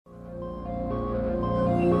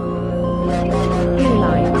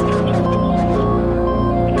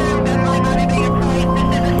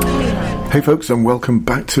Hey folks, and welcome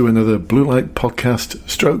back to another Blue Light podcast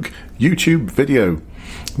stroke YouTube video.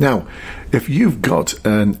 Now, if you've got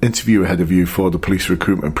an interview ahead of you for the police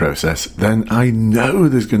recruitment process, then I know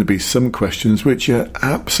there's going to be some questions which you're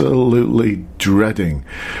absolutely dreading.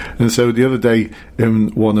 And so the other day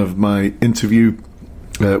in one of my interview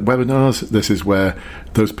webinars, this is where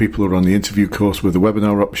those people who are on the interview course with the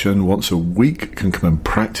webinar option once a week can come and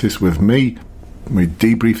practice with me. We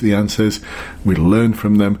debrief the answers, we learn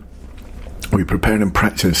from them. We prepare and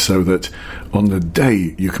practice so that on the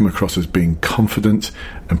day you come across as being confident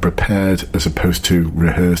and prepared as opposed to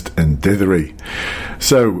rehearsed and dithery.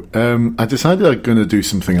 So I decided I'm going to do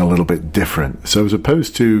something a little bit different. So as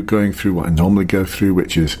opposed to going through what I normally go through,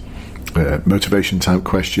 which is motivation type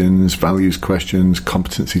questions, values questions,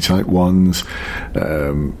 competency type ones,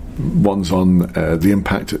 ones on the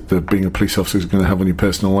impact that being a police officer is going to have on your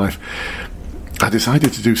personal life, I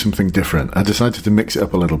decided to do something different. I decided to mix it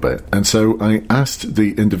up a little bit. And so I asked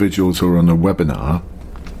the individuals who are on the webinar,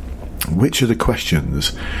 which are the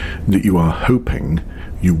questions that you are hoping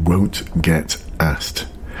you won't get asked?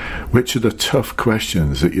 Which are the tough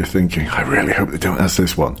questions that you're thinking, I really hope they don't ask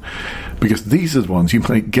this one? Because these are the ones you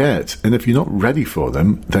might get. And if you're not ready for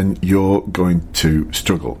them, then you're going to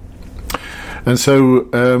struggle. And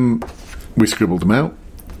so we scribbled them out.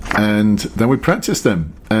 And then we practiced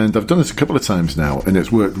them, and I've done this a couple of times now, and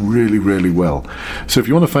it's worked really, really well. So if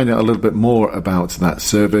you want to find out a little bit more about that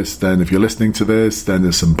service, then if you're listening to this, then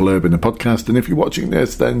there's some blurb in the podcast, and if you're watching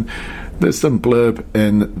this, then there's some blurb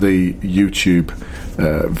in the YouTube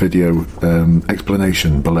video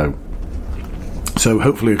explanation below. So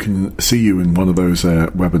hopefully I can see you in one of those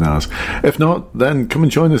webinars. If not, then come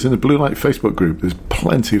and join us in the Blue Light Facebook group. There's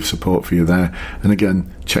plenty of support for you there. And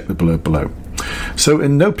again, check the blurb below. So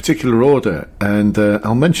in no particular order, and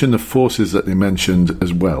I'll mention the forces that they mentioned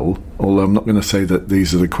as well, although I'm not going to say that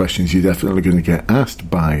these are the questions you're definitely going to get asked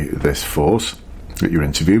by this force at your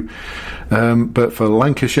interview. But for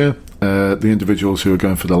Lancashire, the individuals who are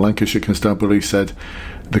going for the Lancashire Constabulary said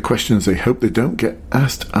the questions they hope they don't get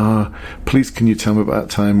asked are, please can you tell me about a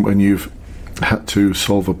time when you've had to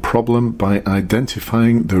solve a problem by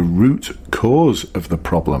identifying the root cause of the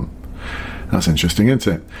problem? That's interesting,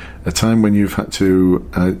 isn't it? A time when you've had to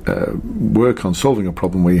work on solving a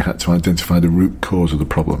problem where you had to identify the root cause of the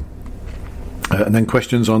problem. And then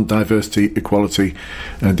questions on diversity, equality,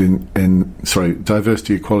 and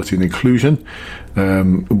diversity, equality, and inclusion.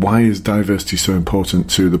 Why is diversity so important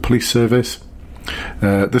to the police service?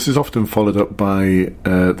 This is often followed up by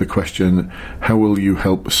the question, how will you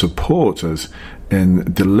help support us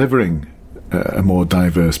in delivering a more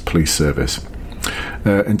diverse police service?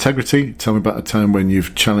 Integrity, tell me about a time when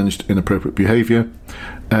you've challenged inappropriate behaviour.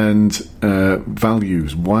 And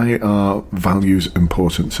values, why are values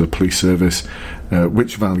important to the police service?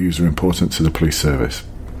 Which values are important to the police service?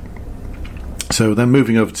 So then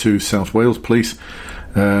moving over to South Wales Police,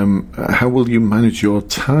 how will you manage your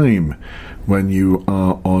time when you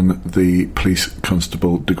are on the police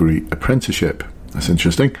constable degree apprenticeship? That's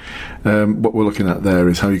interesting. What we're looking at there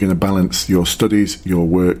is how you're going to balance your studies, your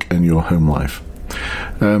work, and your home life.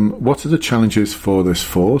 What are the challenges for this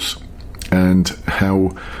force, and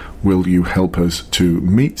how will you help us to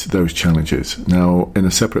meet those challenges? Now, in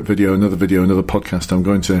a separate video, another podcast, I'm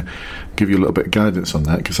going to give you a little bit of guidance on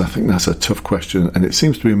that, because I think that's a tough question, and it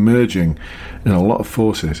seems to be emerging in a lot of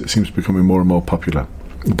forces. It seems to be becoming more and more popular.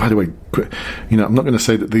 By the way, I'm not going to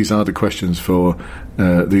say that these are the questions for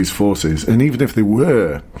these forces, and even if they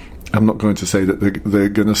were, I'm not going to say that they're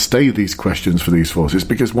going to stay these questions for these forces,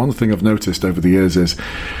 because one thing I've noticed over the years is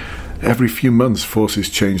every few months forces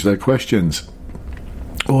change their questions.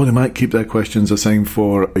 Or they might keep their questions the same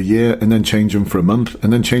for a year and then change them for a month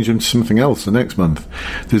and then change them to something else the next month.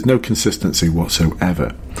 There's no consistency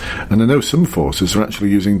whatsoever. And I know some forces are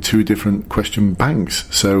actually using two different question banks.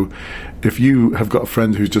 So if you have got a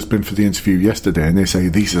friend who's just been for the interview yesterday and they say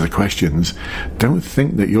these are the questions, don't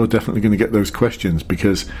think that you're definitely going to get those questions,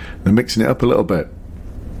 because they're mixing it up a little bit.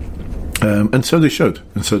 And so they should.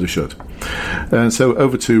 And so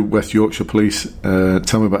over to West Yorkshire Police.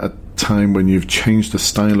 Tell me about a time when you've changed the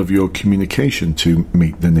style of your communication to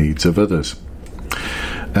meet the needs of others.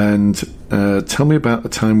 And tell me about a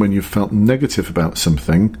time when you felt negative about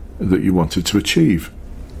something that you wanted to achieve.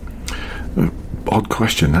 Odd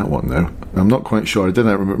question, that one, though. I'm not quite sure. I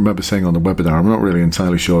didn't remember saying on the webinar, I'm not really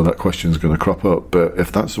entirely sure that question's going to crop up. But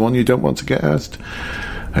if that's the one you don't want to get asked,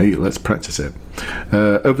 hey, let's practice it.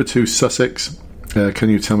 Over to Sussex. Can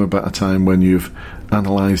you tell me about a time when you've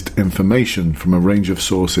analysed information from a range of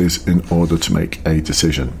sources in order to make a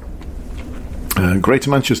decision? Greater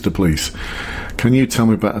Manchester Police. Can you tell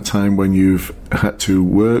me about a time when you've had to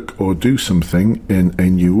work or do something in a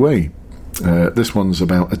new way? This one's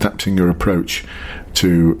about adapting your approach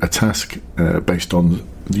to a task based on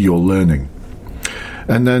your learning.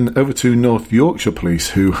 And then over to North Yorkshire Police,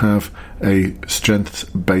 who have a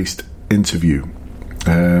strengths-based interview.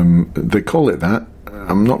 They call it that.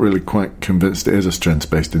 I'm not really quite convinced it is a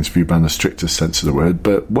strengths-based interview by the strictest sense of the word,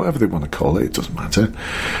 but whatever they want to call it, it doesn't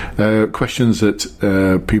matter. Questions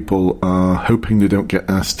that people are hoping they don't get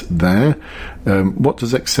asked there. What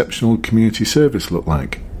does exceptional community service look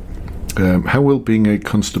like? How will being a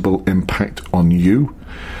constable impact on you?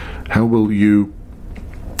 How do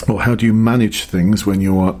you manage things when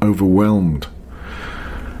you are overwhelmed?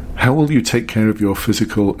 How will you take care of your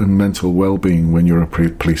physical and mental well-being when you're a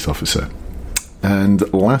police officer?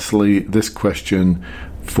 And lastly, this question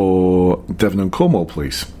for Devon and Cornwall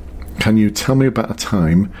Police. Can you tell me about a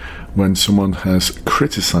time when someone has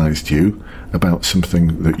criticised you about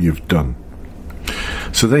something that you've done?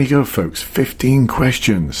 So there you go, folks. 15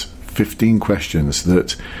 questions. 15 questions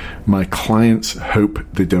that my clients hope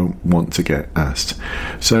they don't want to get asked.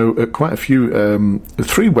 So quite a few,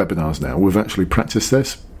 3 webinars now, we've actually practiced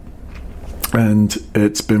this. And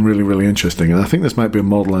it's been really, really interesting. And I think this might be a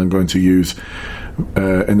model I'm going to use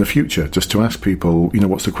in the future, just to ask people,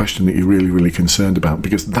 what's the question that you're really, really concerned about?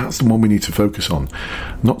 Because that's the one we need to focus on.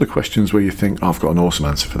 Not the questions where you think, I've got an awesome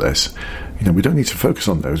answer for this. We don't need to focus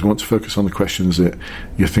on those. We want to focus on the questions that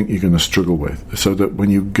you think you're going to struggle with, so that when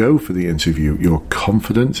you go for the interview, you're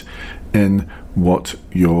confident in what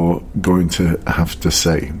you're going to have to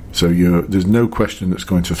say. So there's no question that's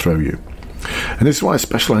going to throw you. And this is what I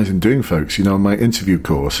specialise in doing, folks. In my interview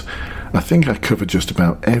course, I think I cover just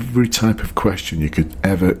about every type of question you could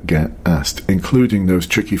ever get asked, including those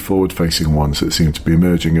tricky forward-facing ones that seem to be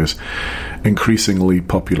emerging as increasingly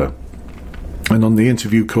popular. And on the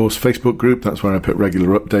interview course Facebook group, that's where I put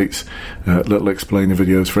regular updates, little explainer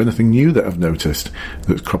videos for anything new that I've noticed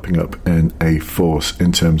that's cropping up in a force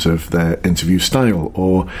in terms of their interview style.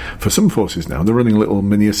 Or for some forces now, they're running little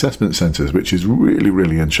mini assessment centres, which is really,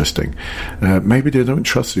 really interesting. Maybe they don't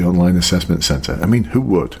trust the online assessment centre. I mean, who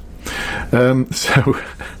would? So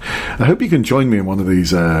I hope you can join me in one of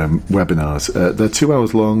these webinars. They're 2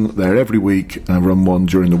 hours long. They're every week. I run one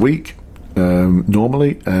during the week.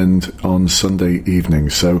 Normally, and on Sunday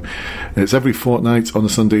evenings. So it's every fortnight on a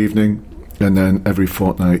Sunday evening, and then every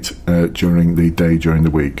fortnight during the day during the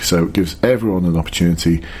week. So it gives everyone an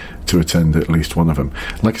opportunity to attend at least one of them.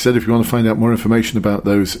 Like I said, if you want to find out more information about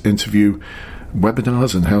those interview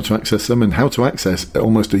webinars and how to access them, and how to access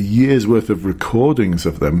almost a year's worth of recordings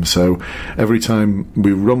of them. So every time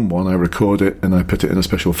we run one, I record it and I put it in a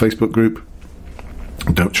special Facebook group.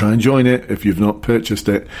 Don't try and join it if you've not purchased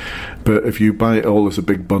it, but if you buy it all as a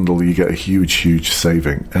big bundle, you get a huge, huge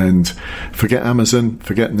saving. And forget Amazon,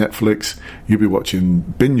 forget Netflix, you'll be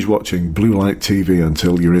binge watching Blue Light TV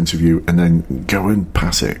until your interview, and then go and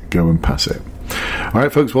pass it. All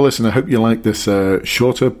right, folks, well, listen, I hope you like this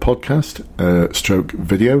shorter podcast stroke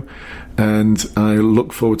video, and I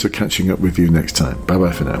look forward to catching up with you next time.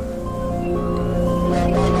 Bye-bye for now.